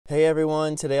Hey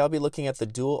everyone, today I'll be looking at the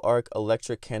Dual Arc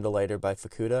Electric Candle Lighter by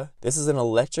Fukkuda. This is an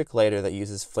electric lighter that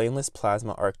uses flameless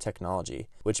plasma arc technology,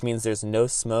 which means there's no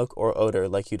smoke or odor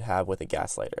like you'd have with a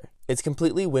gas lighter. It's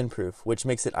completely windproof, which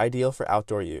makes it ideal for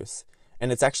outdoor use, and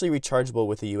it's actually rechargeable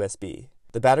with a USB.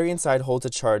 The battery inside holds a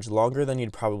charge longer than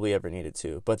you'd probably ever need it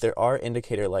to, but there are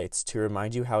indicator lights to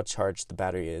remind you how charged the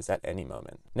battery is at any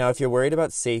moment. Now, if you're worried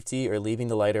about safety or leaving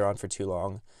the lighter on for too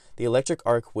long, the electric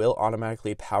arc will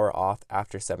automatically power off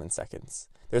after 7 seconds.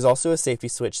 There's also a safety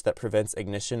switch that prevents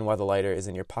ignition while the lighter is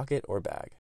in your pocket or bag.